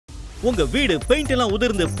உங்க வீடு பெயிண்ட் எல்லாம்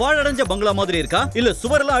உதிர்ந்து பாழடைஞ்ச பங்களா மாதிரி இருக்கா? இல்ல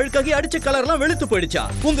சுவரெல்லாம் அழுக்காகி அடிச்ச கலர்லாம் வெளுத்து போயிடுச்சா?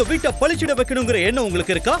 உங்க வீட்டை பளிச்சிட வைக்கணுங்கிற எண்ணம்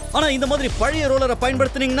உங்களுக்கு இருக்கா? ஆனா இந்த மாதிரி பழைய ரோலரை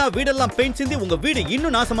பயன்படுத்தினீங்கன்னா வீடெல்லாம் பெயிண்ட் சிந்தி உங்க வீடு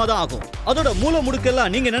இன்னும் நாசமா தான் ஆகும். அதோட மூல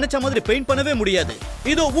முடுக்கெல்லாம் நீங்க நினைச்ச மாதிரி பெயிண்ட் பண்ணவே முடியாது.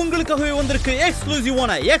 இதோ உங்களுக்காகவே வந்திருக்கு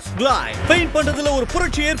எக்ஸ்க்ளூசிவான Xglide. பெயிண்ட் பண்றதுல ஒரு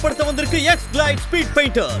புரட்சி ஏற்படுத்த வந்திருக்கு Xglide ஸ்பீட்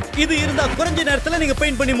பெயிண்டர். இது இருந்தா குறைஞ்ச நேரத்துல நீங்க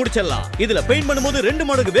பெயிண்ட் பண்ணி முடிச்சிடலாம். இதுல பெயிண்ட் பண்ணும்போது 2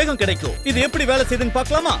 மடங்கு வேகம் கிடைக்கும். இது எப்படி வேலை செய்யுதுன்னு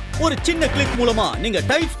பார்க்கலாமா? ஒரு சின்ன கிளிக் மூலமா நீங்க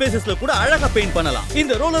டைட் ஸ்பேசஸ்ல கூட அழகா பெயிண்ட் பண்ணலாம்.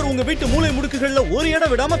 இந்த ரோலர் உங்க வீட்டு மூலை முடுக்குகள்ல ஒரு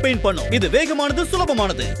இடம் விடாம பெயிண்ட் பண்ணும். இது வேகமானது,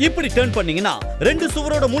 சுலபமானது. இப்படி டர்ன் பண்ணீங்கன்னா 2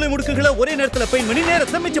 சுவரோட மூலை முடுக்குகளை ஒரே நேரத்துல பெயிண்ட் பண்ணி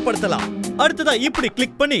நேரத்தை மிச்சப்படுத்தலாம். அடுத்ததா இப்படி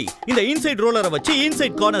கிளிக் பண்ணி இந்த இன்சைட் ரோலரை வச்சு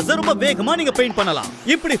இன்சைட் கார்னர்ஸ் ரொம்ப வேகமா நீங்க பெயிண்ட் பண்ணலாம்.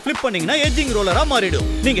 இப்படி ஃபிளிப் பண்ணீங்கன்னா எட்ஜிங் ரோலரா மாறிடும்.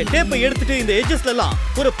 நீங்க டேப்பை எடுத்துட்டு இந்த எட்ஜஸ்ல எல்லாம்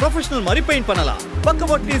ஒரு ப்ரொஃபஷனல் மாதிரி பெயிண்ட் பண்ணலாம்.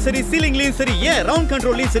 பக்கவாட்லயும் சரி, சீலிங்லயும் சரி, ரவுண்ட்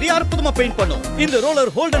கண்ட்ரோல்லயும் சரி அற்புதமா பெயிண்ட் பண்ணும். இந்த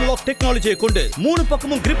ரோலர் ஹோல்ட் அண்ட் லாக் டெக்னாலஜியை கொண்டு 3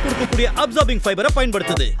 பக்கமும் கிரிப் கொடுக்கக்கூடிய அப்சார்பிங் ஃபைபரை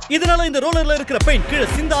பயன்படுத்துது. இதனால இந்த ரோலர்ல இருக்கிற பெயிண்ட் கீழே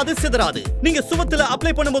சிந்தாது, சிதறாது. நீங்க சுவத்துல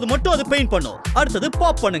அப்ளை பண்ணும்போது மட்டும் அது பெயிண்ட் பண்ணும். அடுத்தது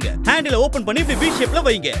பாப் பண்ணுங்க. ஹேண்டில ஓபன் பண்ணி இப்படி V ஷேப்ல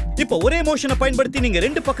வைங்க. இப்போ ஒரே மோஷனை பயன்படுத்தி நீங்க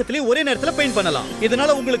 2 பக்கத்துலயும் ஒரே நேரத்துல பெயிண்ட் பண்ணலாம். இதனால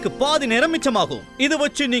உங்களுக்கு பாதி நேரம் மிச்சமாகும். இத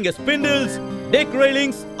வச்சு நீங்க ஸ்பிண்டில்ஸ், டெக்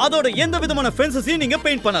ரெயிலிங்ஸ், அதோட எந்த விதமான ஃபென்சஸையும் நீங்க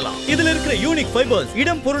பெயிண்ட் பண்ணலாம். இதுல இருக்கிற யூனிக் ஃபைபர்ஸ்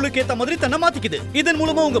இடம் பொருளுக்கு ஏத்த மாதிரி தன்னை மாத்திக்குது. இதன்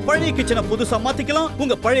மூலமா உங்க பழைய கிச்சனை புதுசா மாத்திக்கலாம்.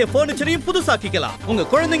 உங்க பழைய ஃபர்னிச்சரையும் புதுசாக்கிக்கலாம். உங்க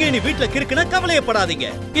குழந்தைங்க இனி வீட்ல கிறுக்குனா கவலையப்படாதீங்க.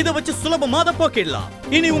 இத வச்சு சுலபமா அதை போக்கிடலாம்.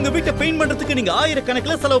 இனி உங்க வீட்டை பெயிண்ட் பண்றதுக்கு நீங்க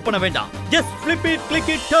ஆயிரக்கணக்கில் செலவு பண்ண வேண்டாம். Just flip it, click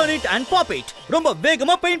it, turn it and pop it. ரொம்ப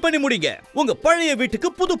வேகமா பெயிண்ட் பண்ணி முடிங்க. உங்க பழைய வீட்டுக்கு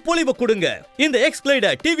புது பொலிவு கொடுங்க. இந்த Xglide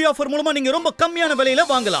டிவி ஆஃபர் மூலமா நீங்க ரொம்ப கம்மியான விலையில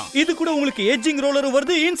வாங்கலாம். இது கூட உங்களுக்கு எட்ஜிங் ரோலரும்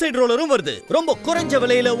வருது, இன்சைட் ரோலரும் வருது. ரொம்ப குறைஞ்ச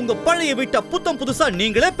விலையில உங்க பழைய வீட்டை புத்தம் புதுசா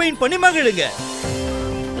நீங்களே பெயிண்ட் பண்ணி மகிழுங்க.